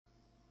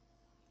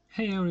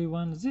Hey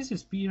everyone, this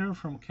is Peter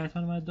from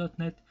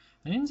catonmat.net,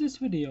 and in this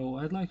video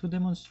I'd like to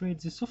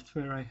demonstrate the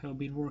software I have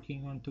been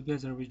working on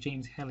together with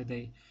James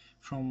Halliday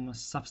from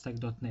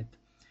Substack.net.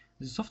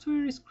 The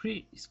software is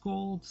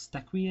called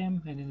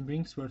StackVM and it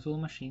brings virtual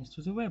machines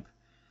to the web.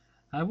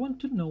 I want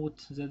to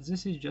note that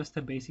this is just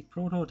a basic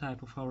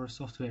prototype of our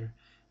software,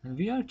 and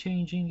we are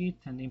changing it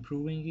and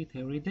improving it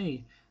every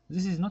day.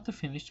 This is not a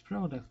finished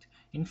product.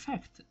 In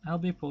fact, I'll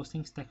be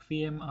posting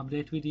StackVM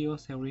update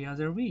videos every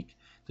other week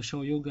to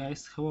show you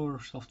guys how our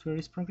software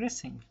is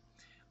progressing.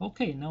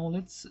 Okay, now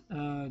let's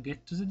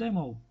get to the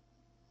demo.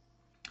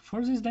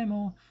 For this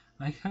demo,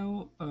 I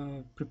have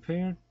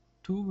prepared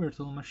two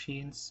virtual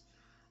machines,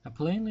 a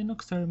plain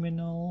Linux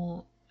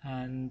terminal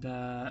and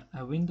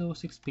a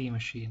Windows XP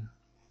machine.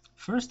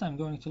 First, I'm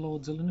going to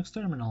load the Linux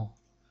terminal.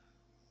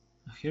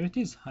 Here it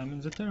is, I'm in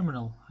the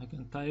terminal. I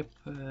can type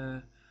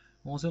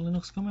all the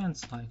Linux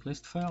commands like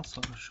list files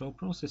or show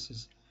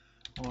processes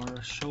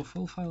or show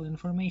full file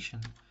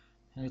information,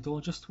 and it all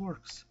just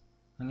works,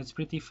 and it's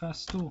pretty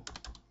fast too.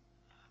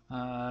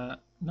 Now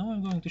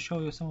I'm going to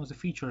show you some of the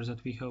features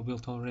that we have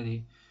built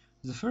already.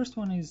 The first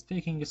one is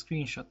taking a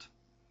screenshot.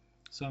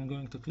 So I'm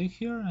going to click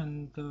here,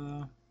 and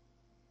the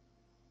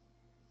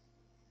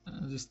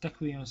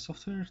StackVM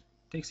software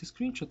takes a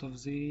screenshot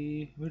of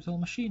the virtual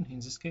machine, in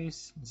this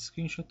case a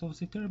screenshot of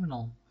the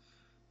terminal.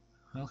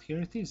 Well, here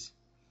it is.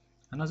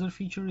 Another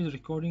feature is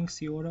recording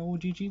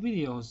CORA-OGG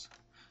videos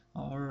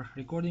or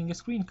recording a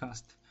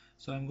screencast.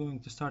 So I'm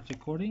going to start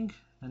recording,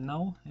 and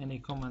now any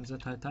commands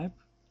that I type,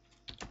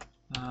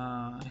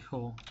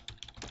 echo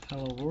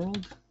hello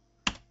world,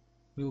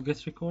 will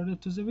get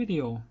recorded to the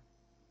video.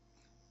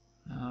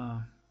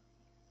 Now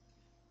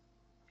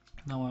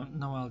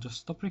I'll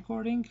just stop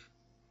recording,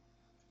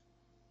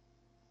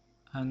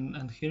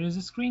 and here is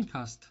a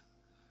screencast.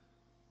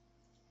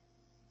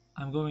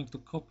 I'm going to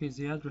copy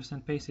the address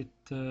and paste it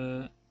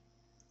to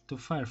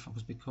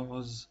Firefox,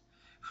 because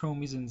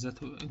Chrome isn't that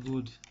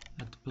good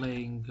at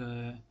playing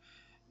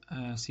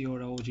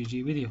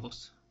CORA-OGG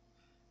videos,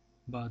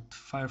 but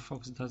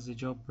Firefox does the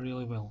job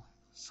really well.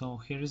 So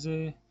here is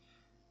a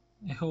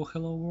echo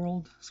hello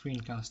world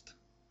screencast.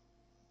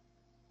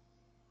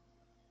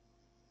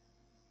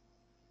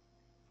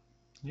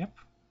 Yep,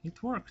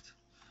 it worked.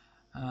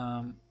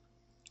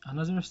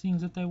 Another thing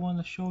that I want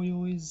to show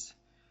you is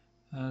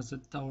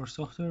that our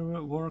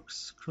software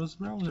works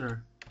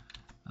cross-browser.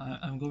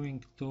 I'm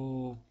going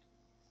to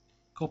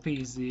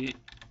copy the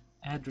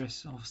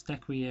address of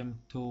StackVM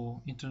to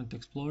Internet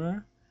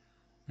Explorer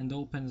and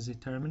open the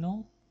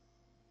terminal,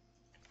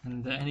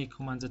 and any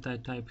command that I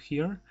type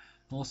here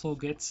also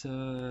gets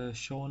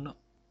shown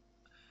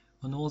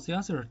on all the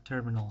other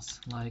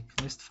terminals like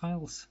list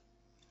files.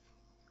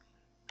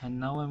 And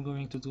now I'm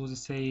going to do the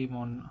same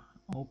on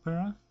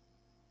Opera.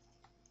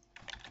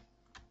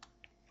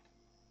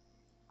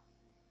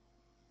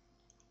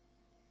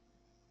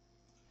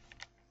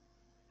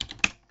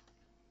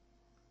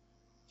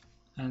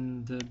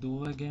 And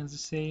do again the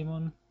same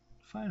on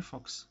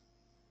Firefox.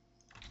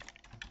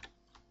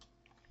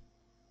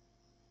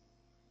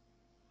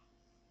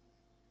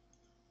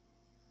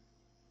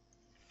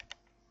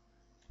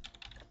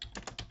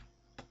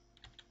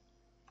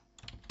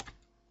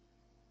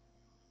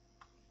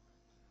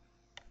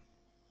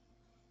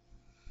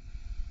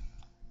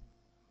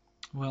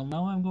 Well,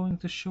 now I'm going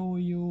to show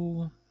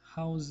you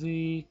how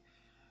the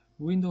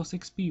Windows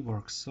XP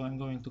works. So I'm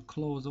going to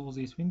close all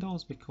these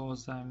windows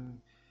because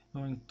I'm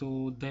going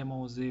to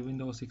demo the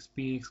Windows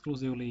XP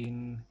exclusively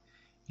in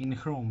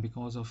Chrome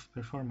because of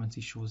performance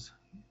issues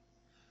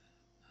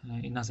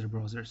in other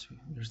browsers.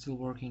 We're still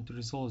working to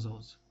resolve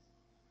those.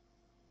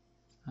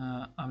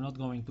 I'm not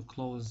going to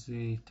close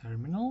the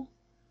terminal,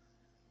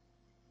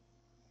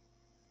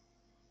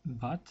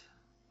 but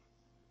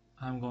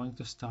I'm going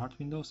to start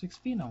Windows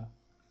XP now.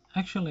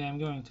 Actually, I'm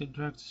going to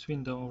drag this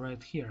window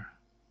right here.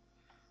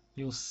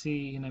 You'll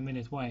see in a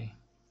minute why.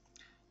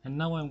 And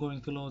now I'm going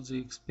to load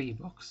the XP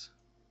box.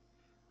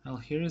 Well,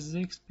 here is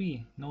the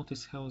XP.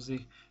 Notice how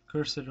the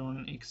cursor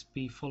on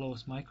XP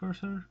follows my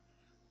cursor.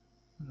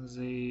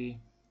 The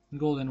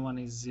golden one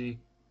is the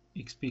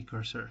XP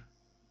cursor.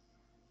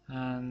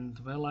 And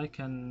well, I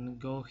can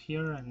go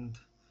here and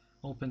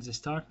open the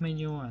start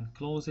menu and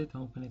close it,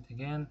 open it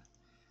again,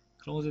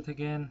 close it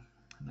again,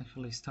 and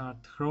actually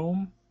start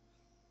Chrome.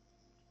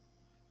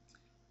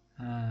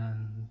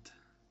 And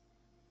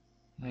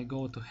I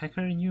go to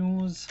Hacker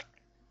News,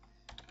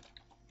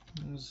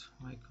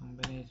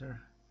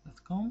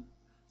 ycombinator.com,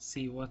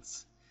 see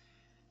what's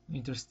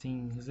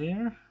interesting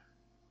there.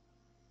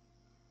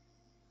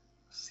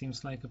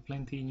 Seems like a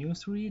plenty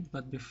news to read,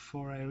 but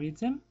before I read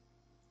them,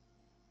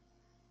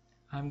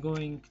 I'm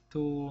going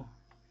to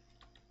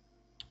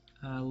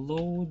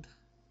load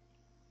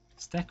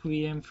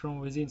StackVM from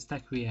within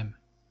StackVM.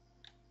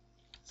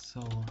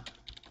 So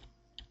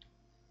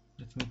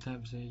let me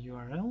type the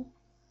URL.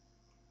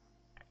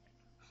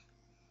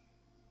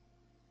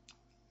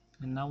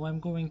 And now I'm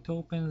going to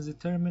open the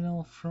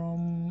terminal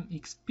from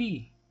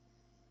XP,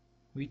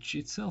 which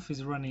itself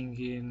is running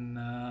in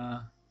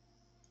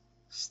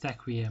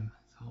StackVM.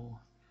 So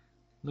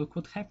look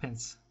what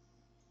happens.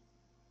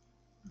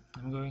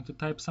 I'm going to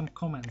type some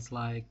comments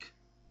like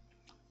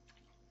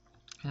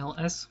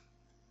ls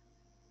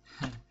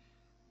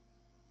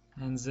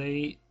and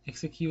they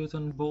execute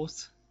on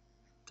both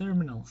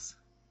terminals.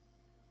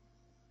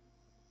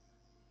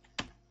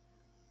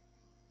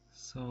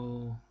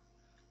 So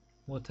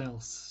what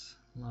else?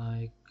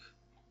 Like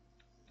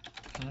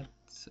cat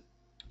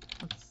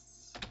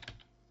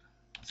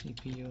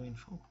CPU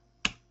info.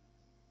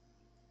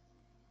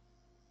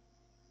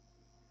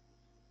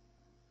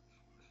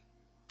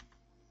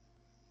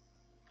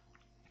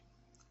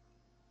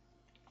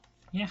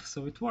 Yeah,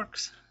 so it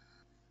works.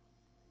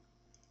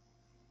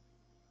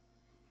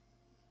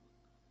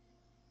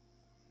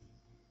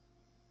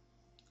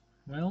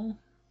 Well,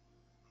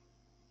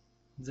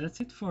 that's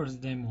it for the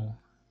demo.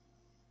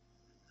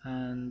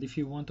 And if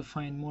you want to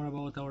find more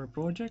about our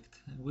project,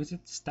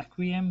 visit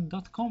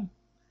StackVM.com.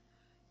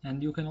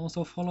 And you can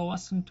also follow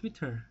us on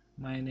Twitter.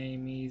 My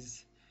name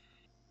is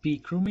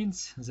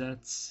Krumins,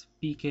 that's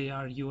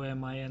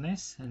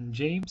Pkrumins, and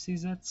James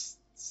is at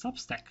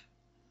Substack.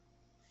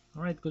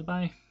 Alright,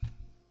 goodbye.